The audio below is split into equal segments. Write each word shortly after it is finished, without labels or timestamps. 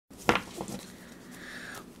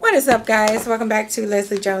What is up, guys? Welcome back to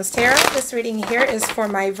Lesley Jones Tarot. This reading here is for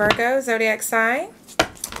my Virgo zodiac sign.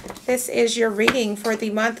 This is your reading for the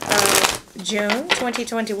month of June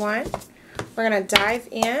 2021. We're going to dive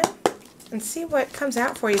in and see what comes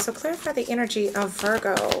out for you. So clarify the energy of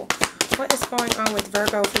Virgo. What is going on with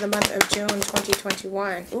Virgo for the month of June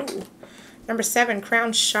 2021? Ooh, number 7,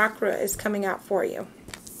 crown chakra is coming out for you.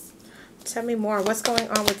 Tell me more. What's going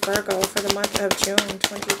on with Virgo for the month of June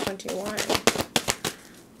 2021?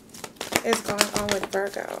 What is going on with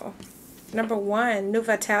Virgo? Number 1, new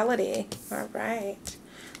vitality. All right.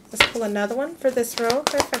 Let's pull another one for this row.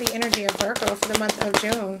 Clarify the energy of Virgo for the month of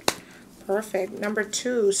June. Perfect. Number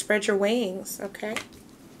 2, spread your wings. Okay.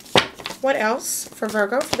 What else for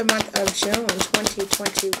Virgo for the month of June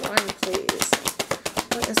 2021, please?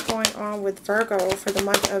 What is going on with Virgo for the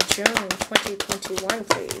month of June 2021,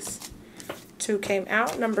 please? 2 came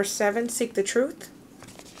out. Number 7, seek the truth.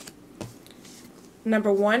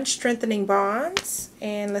 Number 1, strengthening bonds.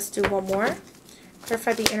 And let's do one more.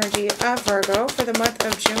 Clarify the energy of Virgo for the month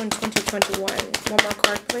of June 2021. One more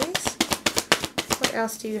card, please. What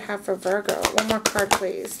else do you have for Virgo? One more card,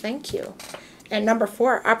 please. Thank you. And number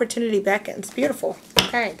 4, opportunity beckons. Beautiful.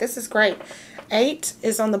 Okay, this is great. 8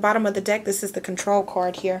 is on the bottom of the deck. This is the control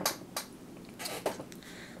card here.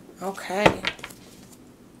 Okay.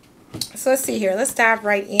 So let's see here. Let's dive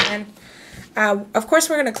right in. Of course,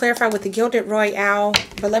 we're going to clarify with the Gilded Royale,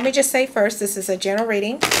 but let me just say first, this is a general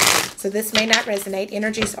reading, so this may not resonate.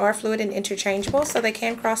 Energies are fluid and interchangeable, so they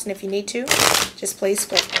can cross, and if you need to, just please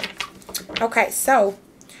split them. Okay, so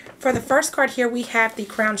for the first card here, we have the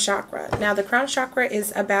crown chakra. Now, the crown chakra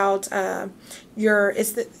is about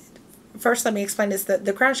first, let me explain this.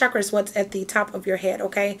 The crown chakra is what's at the top of your head,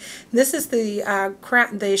 okay? This is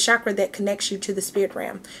the chakra that connects you to the spirit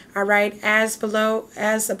realm, all right? As below,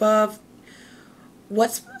 as above,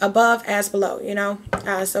 what's above as below, you know?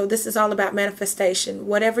 So this is all about manifestation.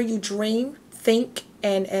 Whatever you dream, think,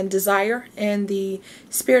 and desire in the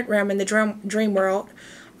spirit realm, in the dream world,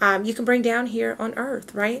 you can bring down here on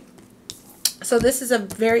earth, right? So this is a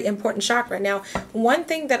very important chakra. Now, one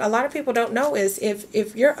thing that a lot of people don't know is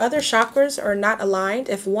if your other chakras are not aligned,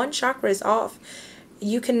 if one chakra is off,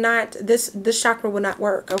 you cannot, this chakra will not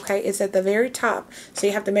work, okay? It's at the very top. So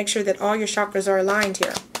you have to make sure that all your chakras are aligned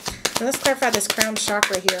here. Now let's clarify this crown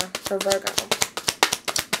chakra here for Virgo.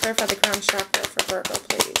 Clarify the crown chakra for Virgo,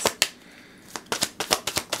 please.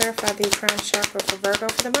 Clarify the crown chakra for Virgo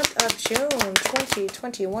for the month of June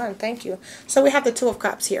 2021. Thank you. So we have the 2 of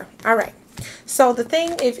Cups here. All right. So the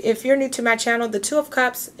thing, if you're new to my channel, the 2 of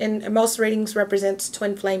Cups in most readings represents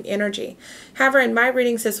twin flame energy. However, in my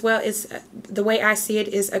readings as well, is the way I see it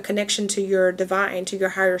is a connection to your divine, to your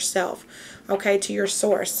higher self, okay, to your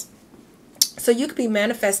source. So you could be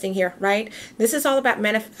manifesting here, right? This is all about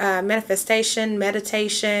manifestation,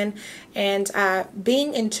 meditation, and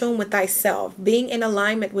being in tune with thyself, being in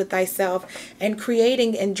alignment with thyself, and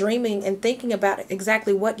creating and dreaming and thinking about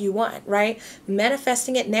exactly what you want, right?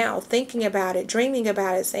 Manifesting it now, thinking about it, dreaming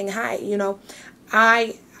about it, saying, hi, you know,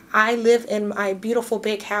 I live in my beautiful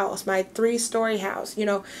big house, my 3-story house, you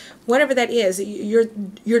know, whatever that is,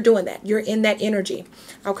 you're doing that. You're in that energy,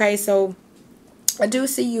 okay? So I do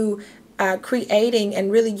see you creating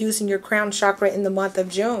and really using your crown chakra in the month of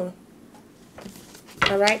June.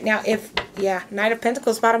 All right, now Knight of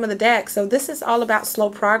Pentacles, bottom of the deck. So this is all about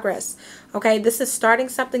slow progress. Okay, this is starting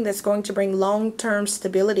something that's going to bring long-term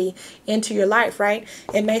stability into your life, right?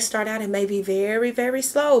 It may start out, it may be very, very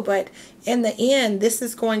slow, but in the end, this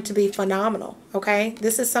is going to be phenomenal, okay?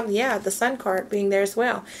 This is something, the Sun card being there as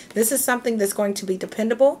well. This is something that's going to be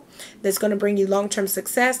dependable, that's going to bring you long-term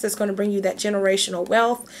success, that's going to bring you that generational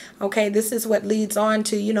wealth, okay? This is what leads on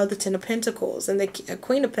to, you know, the 10 of Pentacles and the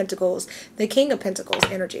Queen of Pentacles, the King of Pentacles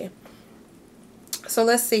energy. So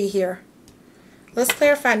let's see here. Let's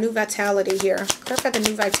clarify new vitality here. Clarify the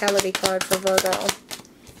new vitality card for Virgo.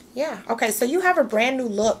 Yeah, okay, so you have a brand new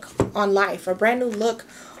look on life, a brand new look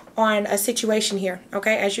on a situation here,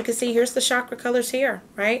 okay? As you can see, here's the chakra colors here,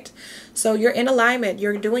 right? So you're in alignment,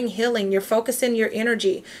 you're doing healing, you're focusing your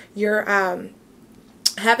energy, you're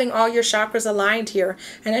having all your chakras aligned here.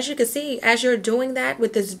 And as you can see, as you're doing that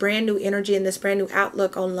with this brand new energy and this brand new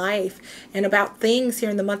outlook on life and about things here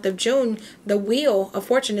in the month of June, the wheel of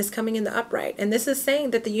fortune is coming in the upright. And this is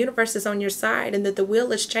saying that the universe is on your side and that the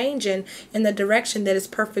wheel is changing in the direction that is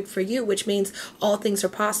perfect for you, which means all things are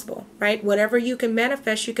possible, right? Whatever you can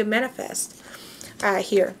manifest, you can manifest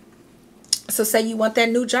here. So say you want that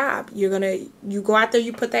new job. You go out there,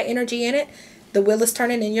 you put that energy in it, The wheel is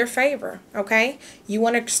turning in your favor, okay? You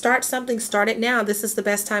want to start something, start it now. This is the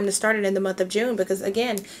best time to start it in the month of June because,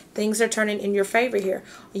 again, things are turning in your favor here.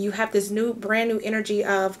 You have this brand new energy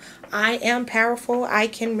of, I am powerful. I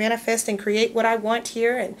can manifest and create what I want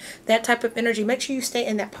here, and that type of energy. Make sure you stay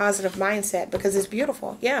in that positive mindset because it's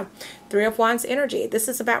beautiful. Yeah. Three of Wands energy. This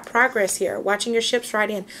is about progress here. Watching your ships right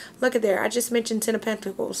in. Look at there. I just mentioned Ten of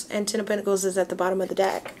Pentacles, and Ten of Pentacles is at the bottom of the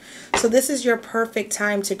deck. So this is your perfect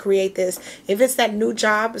time to create this. If it's that new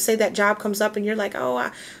job, say that job comes up and you're like,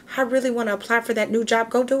 oh, I really want to apply for that new job,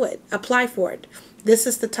 go do it. Apply for it. This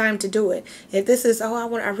is the time to do it. If this is, oh,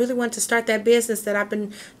 I really want to start that business that I've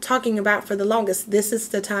been talking about for the longest, this is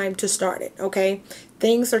the time to start it, okay?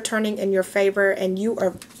 Things are turning in your favor and you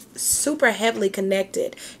are super heavily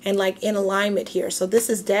connected and like in alignment here. So this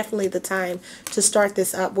is definitely the time to start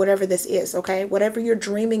this up, whatever this is, okay? Whatever you're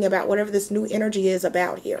dreaming about, whatever this new energy is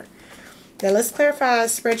about here. Now let's clarify,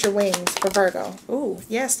 spread your wings for Virgo. Ooh,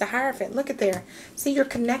 yes, the Hierophant. Look at there. See, you're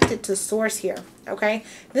connected to source here, okay?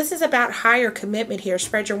 This is about higher commitment here.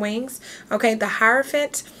 Spread your wings, okay? The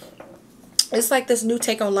Hierophant, it's like this new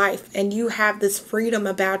take on life, and you have this freedom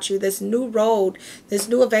about you, this new road, this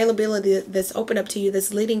new availability that's open up to you,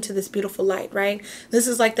 that's leading to this beautiful light, right? This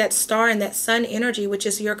is like that star and that sun energy, which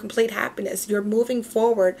is your complete happiness. You're moving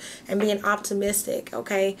forward and being optimistic,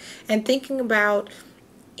 okay? And thinking about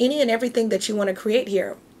any and everything that you want to create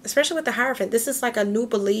here, especially with the Hierophant. This is like a new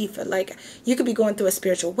belief. Like you could be going through a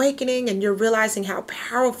spiritual awakening and you're realizing how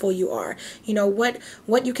powerful you are. You know,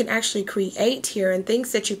 what you can actually create here and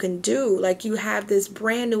things that you can do. Like you have this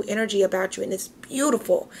brand new energy about you and it's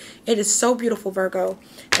beautiful. It is so beautiful, Virgo.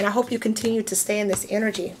 And I hope you continue to stay in this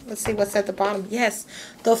energy. Let's see what's at the bottom. Yes,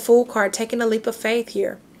 the Fool card, taking a leap of faith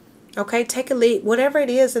here. Okay, take a leap. Whatever it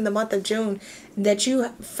is in the month of June that you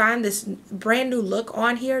find this brand new look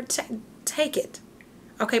on here, take it.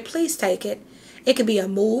 Okay, please take it. It could be a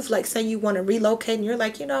move, like say you want to relocate and you're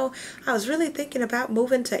like, you know, I was really thinking about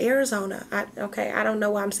moving to Arizona. Okay, I don't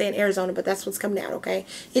know why I'm saying Arizona, but that's what's coming out, okay?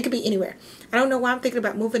 It could be anywhere. I don't know why I'm thinking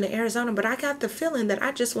about moving to Arizona, but I got the feeling that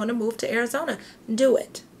I just want to move to Arizona. Do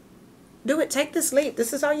it. Do it. Take this leap.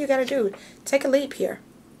 This is all you got to do. Take a leap here.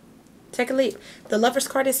 Take a leap. The Lover's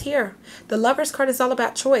card is here. The Lover's card is all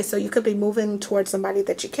about choice. So you could be moving towards somebody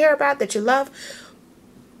that you care about, that you love.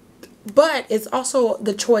 But it's also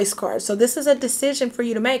the choice card. So this is a decision for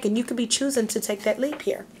you to make. And you could be choosing to take that leap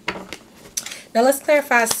here. Now let's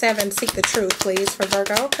clarify 7. Seek the truth, please, for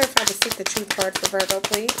Virgo. Clarify the Seek the Truth card for Virgo,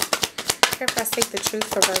 please. Clarify Seek the Truth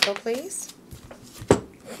for Virgo, please.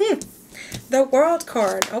 The World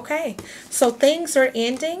card. Okay, so things are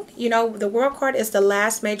ending. You know, the World card is the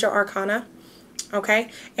last major arcana. Okay,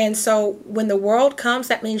 and so when the World comes,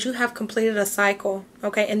 that means you have completed a cycle.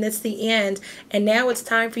 Okay, and it's the end. And now it's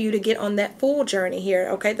time for you to get on that Fool journey here.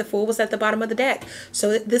 Okay, the Fool was at the bottom of the deck.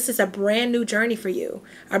 So this is a brand new journey for you,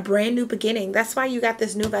 a brand new beginning. That's why you got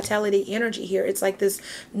this new vitality energy here. It's like this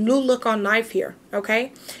new look on life here.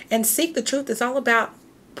 Okay, and Seek the Truth is all about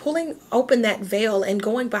pulling open that veil and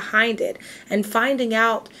going behind it and finding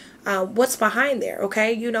out what's behind there.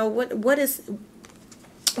 Okay, you know what is,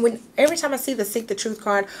 when every time I see the Seek the Truth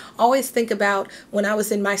card, I always think about when I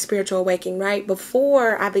was in my spiritual awakening, right?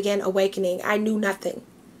 Before I began awakening, I knew nothing,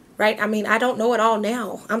 right? I mean, I don't know it all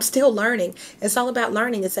now. I'm still learning. It's all about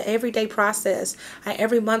learning. It's an everyday process, an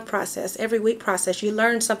every month process, every week process. You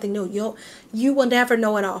learn something new. You will never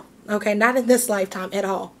know it all. Okay, not in this lifetime at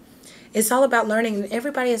all. It's all about learning, and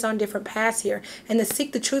everybody is on different paths here. And the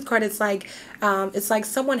Seek the Truth card, it's like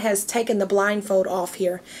someone has taken the blindfold off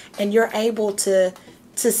here, and you're able to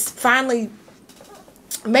finally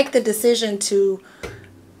make the decision to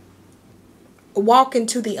walk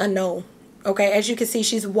into the unknown. Okay, as you can see,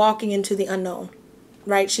 she's walking into the unknown,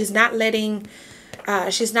 right? She's not letting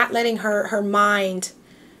her mind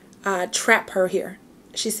trap her here.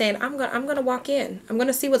 She's saying, I'm gonna walk in. I'm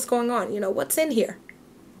gonna see what's going on. You know, what's in here.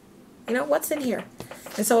 You know, what's in here?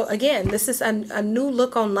 And so, again, this is a new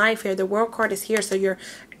look on life here. The World card is here. So you're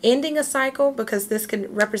ending a cycle because this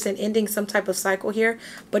can represent ending some type of cycle here.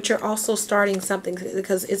 But you're also starting something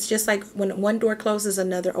because it's just like when one door closes,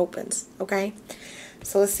 another opens. Okay?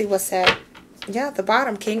 So let's see what's at. Yeah, the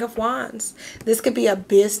bottom, King of Wands. This could be a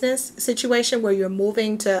business situation where you're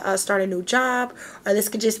moving to start a new job, or this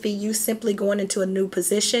could just be you simply going into a new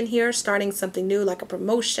position here, starting something new like a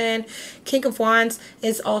promotion. King of Wands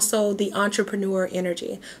is also the entrepreneur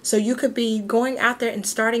energy. So you could be going out there and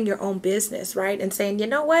starting your own business, right? And saying, you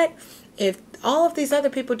know what? If all of these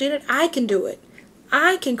other people did it, I can do it.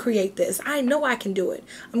 I can create this. I know I can do it.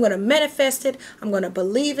 I'm going to manifest it. I'm going to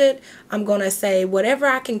believe it. I'm going to say whatever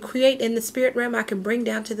I can create in the spirit realm, I can bring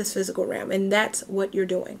down to this physical realm. And that's what you're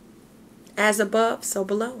doing. As above, so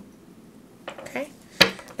below. Okay.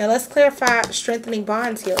 Now let's clarify strengthening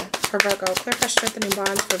bonds here for Virgo. Clarify strengthening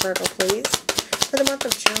bonds for Virgo, please. For the month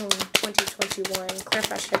of June 2021.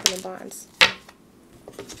 Clarify strengthening bonds.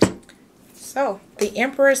 So, the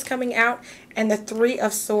Emperor is coming out, and the Three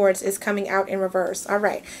of Swords is coming out in reverse. All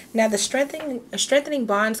right. Now, the strengthening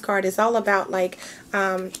bonds card is all about, like,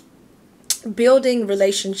 building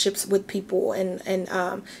relationships with people and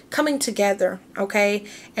coming together, okay?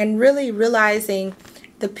 And really realizing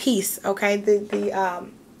the peace, okay?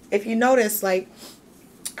 If you notice, like,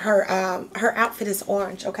 her outfit is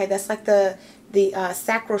orange, okay? That's like the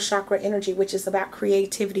sacral chakra energy, which is about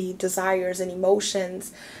creativity, desires, and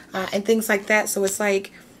emotions, and things like that. So it's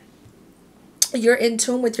like you're in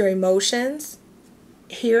tune with your emotions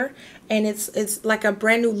here, and it's like a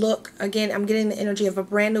brand new look. Again, I'm getting the energy of a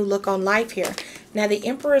brand new look on life here. Now, the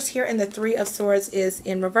Emperor is here, and the Three of Swords is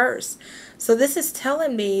in reverse. So this is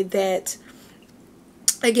telling me that,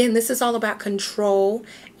 again, this is all about control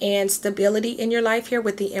and stability in your life here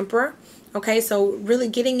with the Emperor. Okay, so really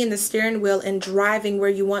getting in the steering wheel and driving where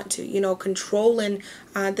you want to, you know, controlling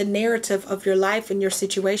the narrative of your life and your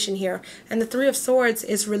situation here. And the Three of Swords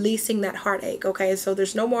is releasing that heartache, okay? So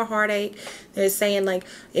there's no more heartache. They're saying, like,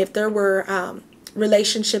 if there were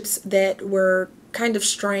relationships that were kind of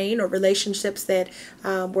strained, or relationships that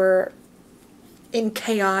were in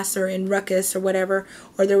chaos or in ruckus or whatever,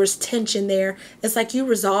 or there was tension there, it's like you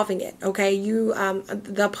resolving it, okay? You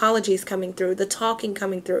the apologies coming through, the talking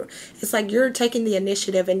coming through. It's like you're taking the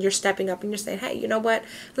initiative and you're stepping up and you're saying, hey, you know what,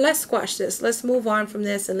 let's squash this, let's move on from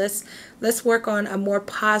this, and let's work on a more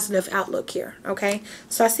positive outlook here, okay?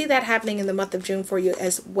 So I see that happening in the month of June for you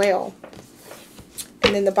as well.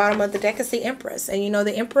 And then the bottom of the deck is the Empress. And you know,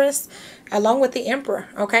 the Empress, along with the Emperor,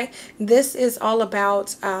 okay? This is all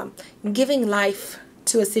about giving life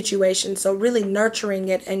to a situation. So really nurturing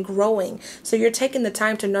it and growing. So you're taking the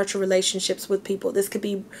time to nurture relationships with people. This could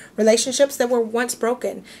be relationships that were once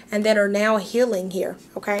broken and that are now healing here,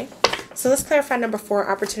 okay? So let's clarify number 4,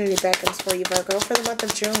 opportunity beckons for you, Virgo, for the month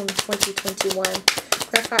of June 2021.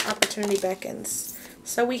 Clarify opportunity beckons.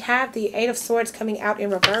 So we have the Eight of Swords coming out in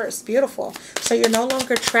reverse. Beautiful. So you're no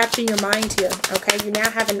longer trapped in your mind here, okay? You now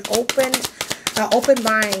have an open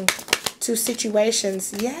mind to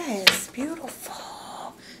situations. Yes,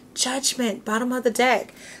 beautiful. Judgment, bottom of the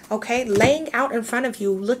deck, okay? Laying out in front of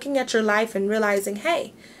you, looking at your life and realizing,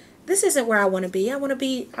 hey, this isn't where I want to be. I want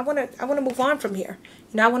to move on from here.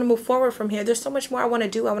 You know, I want to move forward from here. There's so much more I want to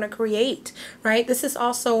do. I want to create, right? This is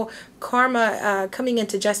also karma coming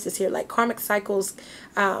into justice here, like karmic cycles.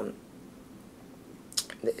 The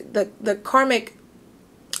karmic,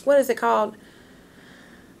 what is it called?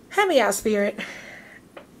 Help me out, Spirit.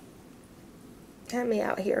 Help me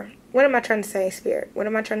out here. What am I trying to say, Spirit? What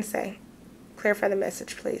am I trying to say? Clarify the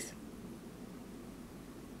message, please.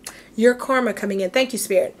 Your karma coming in. Thank you,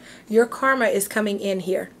 Spirit. Your karma is coming in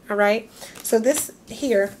here. All right. So this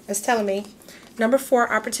here is telling me, number 4,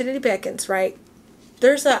 opportunity beckons, right?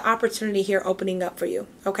 There's an opportunity here opening up for you.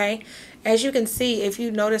 Okay. As you can see, if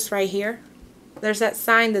you notice right here, there's that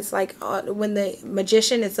sign that's like when the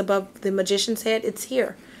magician is above the magician's head. It's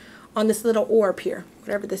here on this little orb here,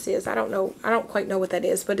 whatever this is. I don't know. I don't quite know what that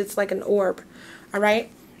is, but it's like an orb. All right.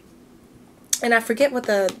 And I forget what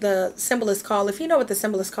the symbol is called. If you know what the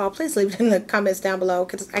symbol is called, please leave it in the comments down below,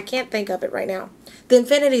 because I can't think of it right now. The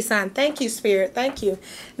infinity sign. Thank you, Spirit. Thank you.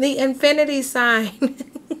 The infinity sign.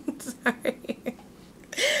 Sorry.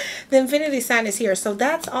 The infinity sign is here. So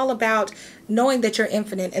that's all about knowing that you're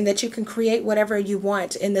infinite and that you can create whatever you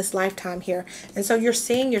want in this lifetime here. And so you're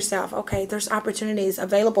seeing yourself, okay, there's opportunities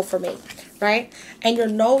available for me, right? And you're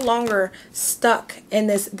no longer stuck in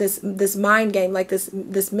this mind game, like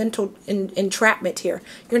this mental entrapment here.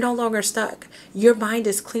 You're no longer stuck. Your mind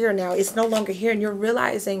is clear now. It's no longer here, and you're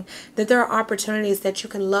realizing that there are opportunities that you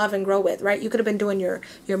can love and grow with, right? You could have been doing your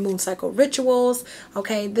moon cycle rituals,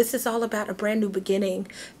 okay? This is all about a brand new beginning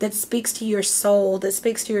that speaks to your soul, that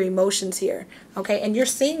speaks to your emotions here. Okay, and you're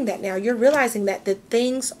seeing that now. You're realizing that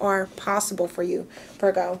things are possible for you,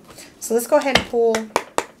 Virgo. So let's go ahead and pull.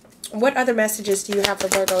 What other messages do you have for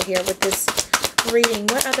Virgo here with this reading?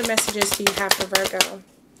 What other messages do you have for Virgo?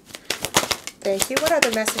 Thank you. What other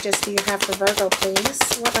messages do you have for Virgo, please?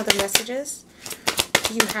 What other messages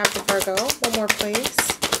do you have for Virgo? One more, please.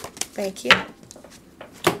 Thank you.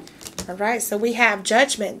 All right, so we have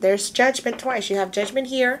judgment. There's judgment twice. You have judgment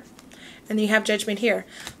here, and you have judgment here.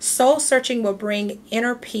 Soul searching will bring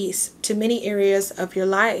inner peace to many areas of your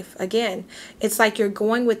life. Again, it's like you're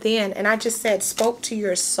going within, and I just said spoke to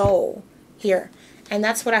your soul here, and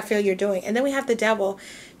that's what I feel you're doing. And then we have the devil.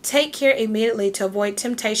 Take care immediately to avoid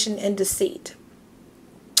temptation and deceit.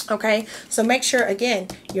 Okay, so make sure, again,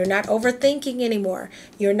 you're not overthinking anymore.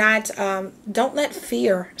 You're not, don't let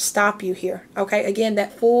fear stop you here. Okay, again,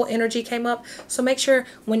 that full energy came up. So make sure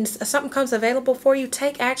when something comes available for you,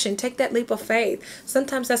 take action, take that leap of faith.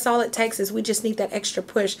 Sometimes that's all it takes, is we just need that extra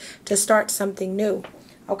push to start something new.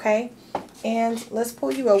 Okay, and let's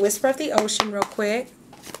pull you a Whisper of the Ocean real quick.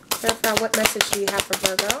 Clarify, what message do you have for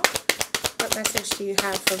Virgo? What message do you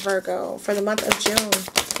have for Virgo for the month of June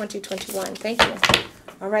 2021? Thank you.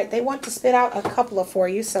 All right, they want to spit out a couple of for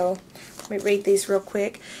you, so let me read these real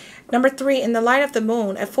quick. Number 3, in the light of the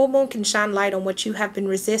moon, a full moon can shine light on what you have been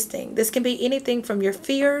resisting. This can be anything from your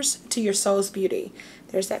fears to your soul's beauty.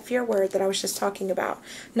 There's that fear word that I was just talking about.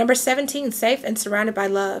 Number 17, safe and surrounded by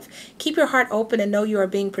love. Keep your heart open and know you are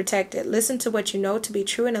being protected. Listen to what you know to be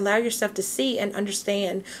true and allow yourself to see and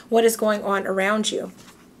understand what is going on around you.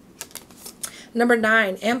 Number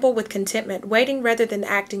 9, amble with contentment. Waiting rather than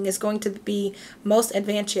acting is going to be most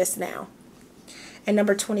advantageous now. And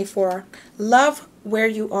number 24, love where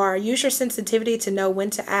you are. Use your sensitivity to know when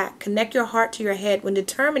to act. Connect your heart to your head when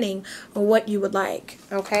determining what you would like.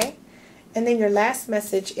 Okay? And then your last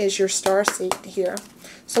message is your star seed here.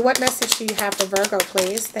 So what message do you have for Virgo,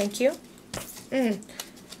 please? Thank you.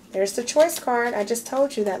 There's the choice card. I just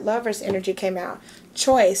told you that Lover's energy came out.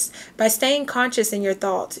 Choice. By staying conscious in your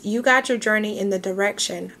thoughts, you guide your journey in the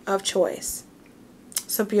direction of choice.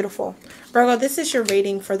 So beautiful. Virgo, this is your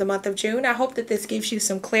reading for the month of June. I hope that this gives you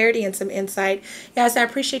some clarity and some insight. Guys, I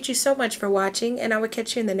appreciate you so much for watching, and I will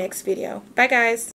catch you in the next video. Bye, guys.